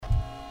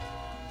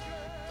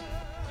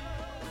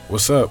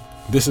What's up?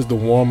 This is the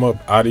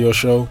warm-up audio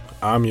show.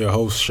 I'm your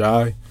host,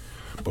 Shy.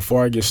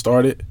 Before I get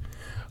started,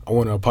 I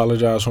want to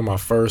apologize for my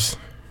first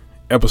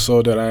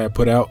episode that I had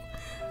put out.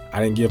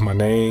 I didn't give my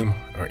name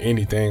or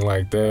anything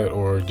like that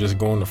or just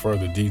go into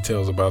further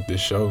details about this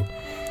show.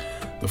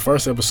 The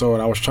first episode,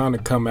 I was trying to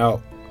come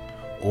out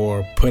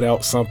or put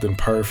out something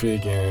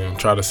perfect and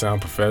try to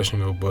sound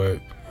professional, but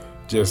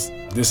this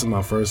is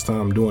my first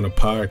time doing a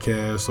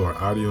podcast or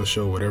audio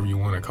show, whatever you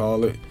want to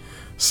call it.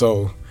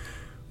 So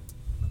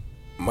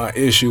my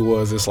issue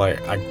was it's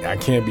like I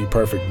can't be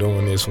perfect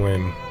doing this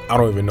when I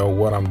don't even know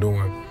what I'm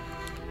doing.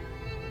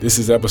 This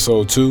is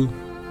episode 2.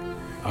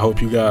 I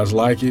hope you guys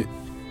like it.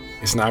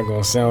 It's not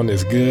going to sound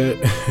as good.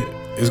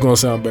 It's going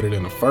to sound better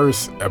than the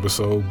first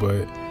episode,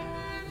 but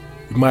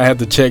you might have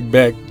to check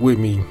back with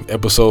me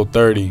episode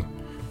 30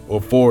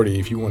 or 40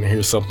 if you want to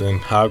hear something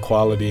high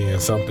quality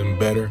and something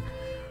better.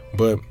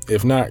 But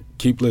if not,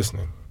 keep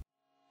listening.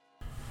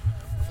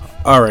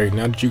 All right,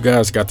 now that you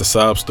guys got the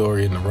sob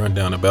story and the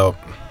rundown about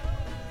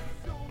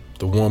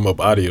the warm-up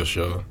audio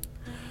show,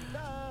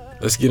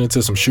 let's get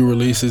into some shoe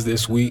releases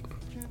this week.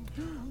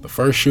 The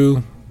first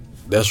shoe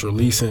that's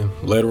releasing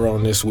later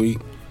on this week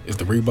is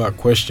the Reebok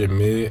Question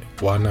Mid,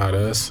 Why Not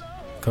Us.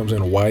 Comes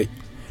in a white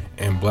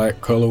and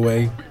black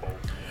colorway,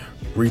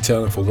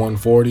 retailing for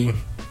 $140,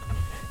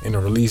 and the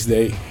release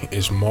date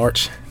is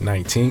March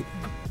 19th.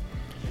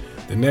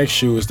 The next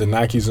shoe is the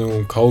Nike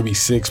Zoom Kobe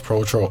 6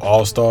 Pro Tro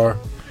All-Star.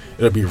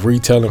 It'll be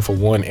retailing for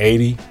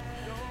 $180,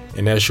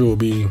 and that shoe will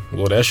be,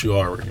 that shoe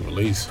already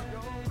released.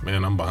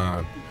 Man, I'm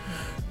behind.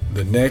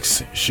 The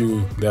next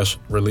shoe that's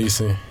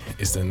releasing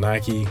is the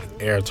Nike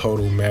Air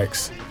Total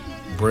Max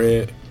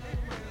Bread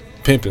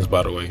Pimpins,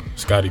 by the way,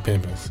 Scottie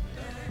Pimpins.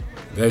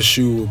 That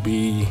shoe will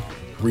be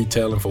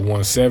retailing for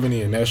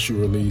 $170, and that shoe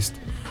released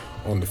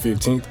on the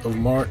 15th of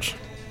March.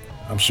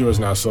 I'm sure it's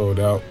not sold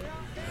out.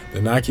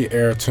 The Nike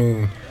Air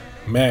Tune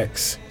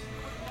Max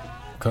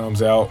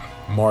comes out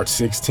March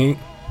 16th.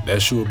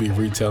 That shoe will be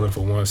retailing for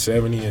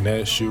 $170, and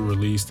that shoe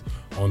released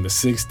on the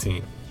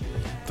 16th.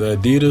 The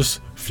Adidas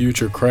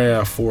Future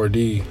Craft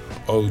 4D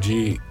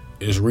OG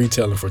is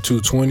retailing for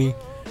 $220,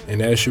 and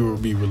that shoe will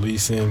be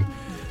releasing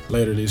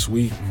later this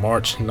week,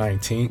 March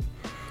 19th.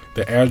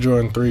 The Air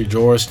Jordan 3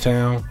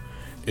 Georgetown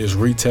is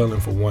retailing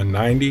for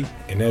 $190,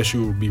 and that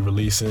shoe will be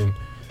releasing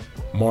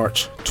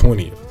March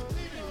 20th.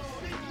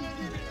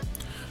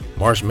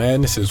 March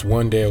Madness is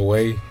one day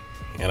away,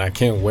 and I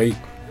can't wait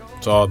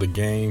to all the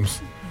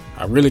games.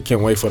 I really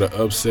can't wait for the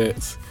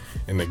upsets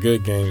and the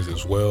good games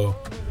as well.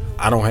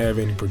 I don't have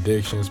any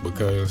predictions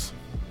because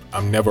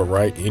I'm never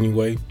right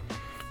anyway.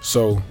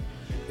 So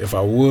if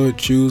I would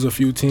choose a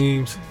few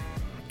teams,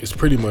 it's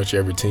pretty much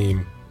every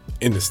team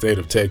in the state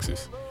of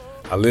Texas.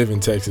 I live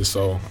in Texas,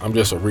 so I'm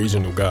just a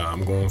regional guy.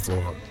 I'm going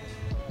for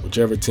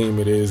whichever team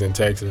it is in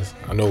Texas.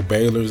 I know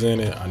Baylor's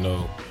in it. I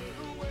know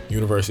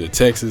University of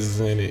Texas is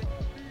in it.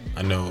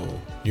 I know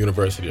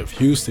University of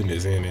Houston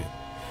is in it.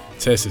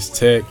 Texas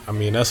Tech. I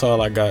mean, that's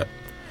all I got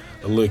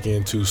to look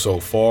into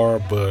so far,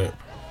 but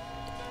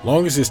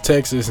long as it's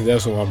Texas,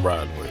 that's what I'm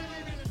riding with.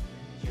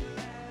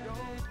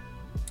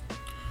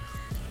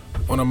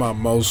 One of my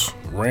most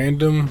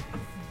random,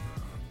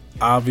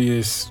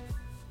 obvious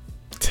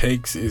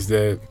takes is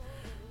that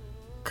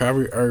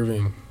Kyrie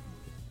Irving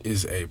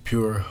is a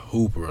pure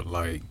hooper.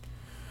 Like,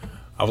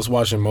 I was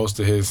watching most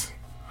of his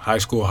high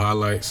school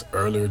highlights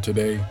earlier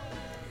today,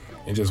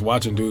 and just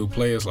watching dude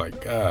play, it's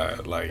like,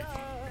 God, like,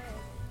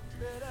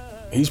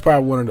 he's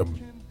probably one of the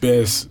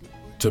best,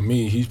 to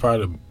me, he's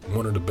probably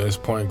one of the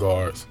best point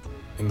guards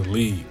in the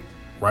league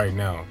right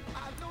now.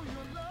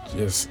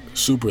 Just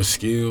super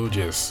skilled,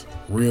 just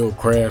real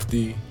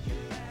crafty,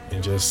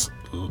 and just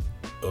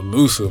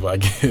elusive, I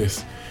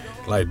guess.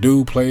 Like,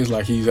 dude plays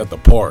like he's at the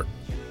park.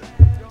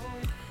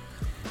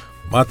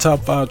 My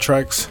top 5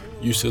 tracks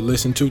you should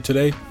listen to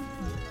today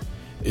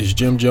is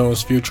Jim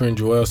Jones featuring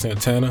Joel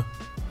Santana,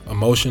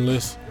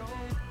 Emotionless,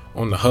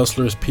 on the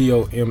Hustlers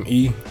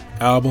POME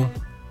album.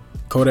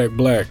 Kodak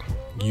Black,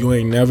 You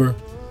Ain't Never,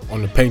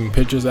 on the Painting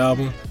Pictures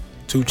album.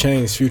 2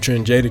 Chainz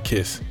featuring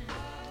Jadakiss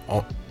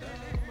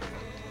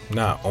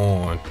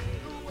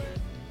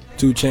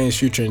 2 Chainz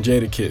featuring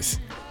Jadakiss,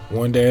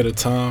 One Day at a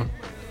Time,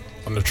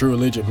 on the True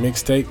Religion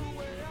mixtape.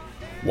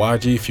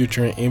 YG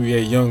featuring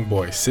NBA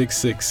Youngboy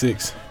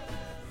 666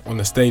 on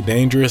the Stay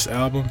Dangerous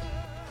album.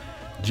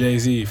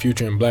 Jay-Z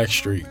featuring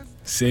Blackstreet,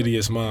 City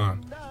Is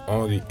Mine,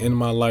 on the In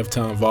My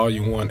Lifetime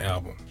Volume 1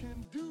 album.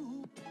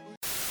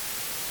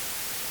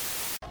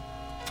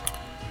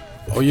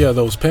 Oh yeah,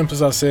 those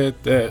Pimpins I said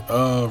that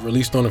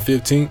released on the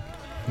 15th,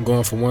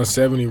 going for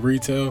 $170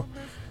 retail.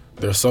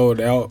 They're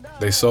sold out.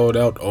 They sold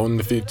out on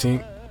the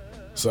 15th.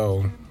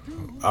 So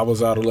I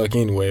was out of luck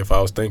anyway if I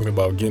was thinking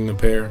about getting a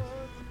pair.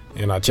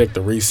 And I checked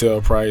the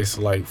resale price,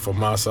 like for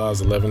my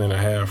size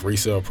 11.5,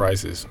 resale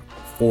price is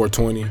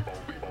 $420.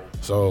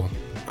 So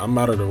I'm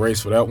out of the race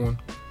for that one.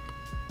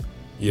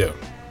 Yeah.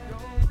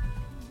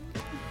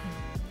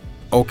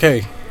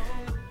 Okay.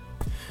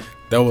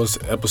 That was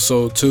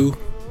episode 2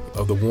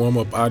 of the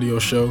warm-up audio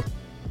show.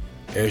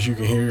 As you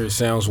can hear, it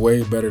sounds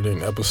way better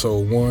than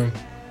episode 1.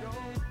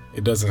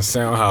 It doesn't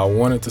sound how I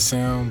want it to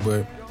sound,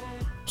 but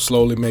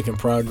slowly making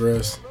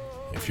progress.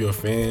 If you're a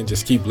fan,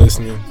 just keep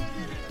listening.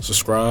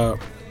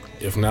 Subscribe.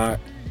 If not,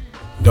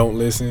 don't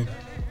listen.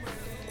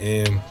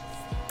 And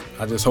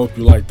I just hope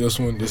you like this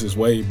one. This is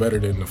way better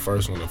than the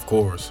first one, of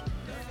course.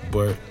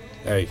 But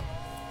hey,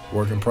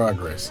 work in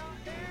progress.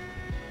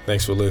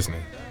 Thanks for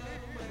listening.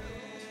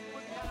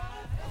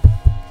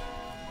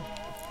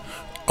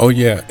 Oh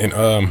yeah,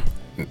 and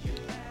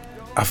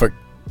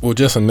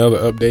just another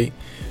update.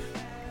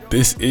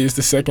 This is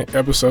the second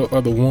episode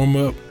of the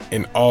warm-up,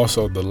 and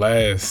also the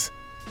last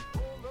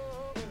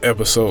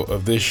episode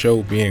of this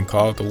show being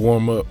called the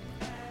warm-up.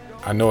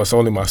 I know it's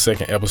only my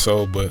second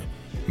episode, but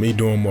me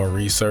doing more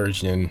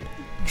research and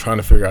trying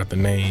to figure out the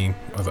name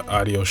of the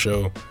audio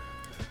show.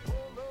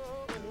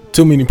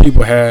 Too many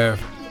people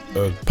have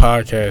a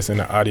podcast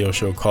and an audio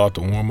show called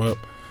the warm-up,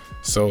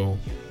 so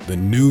the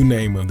new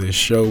name of this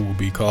show will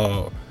be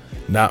called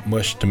Not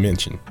Much to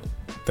Mention.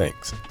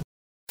 Thanks.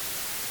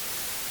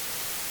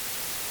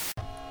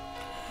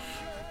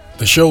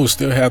 The show will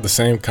still have the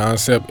same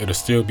concept. It'll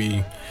still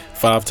be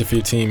 5 to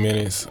 15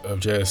 minutes of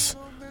just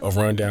a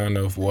rundown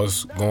of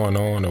what's going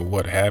on or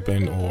what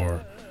happened,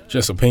 or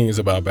just opinions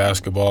about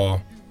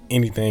basketball,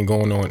 anything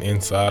going on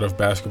inside of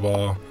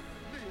basketball,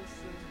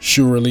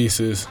 shoe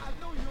releases,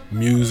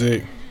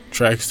 music,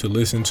 tracks to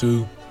listen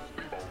to,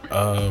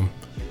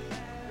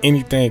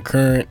 anything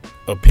current,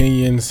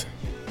 opinions.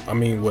 I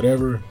mean,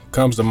 whatever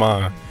comes to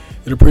mind.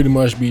 It'll pretty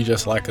much be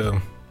just like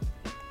a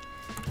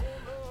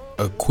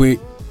quick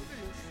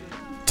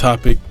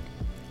topic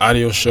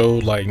audio show,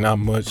 like not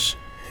much.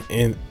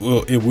 And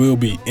well, it will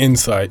be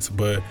insights,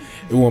 but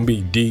it won't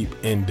be deep,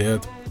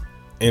 in-depth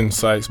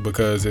insights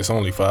because it's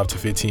only 5 to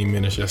 15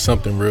 minutes. Just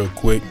something real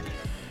quick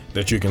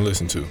that you can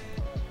listen to.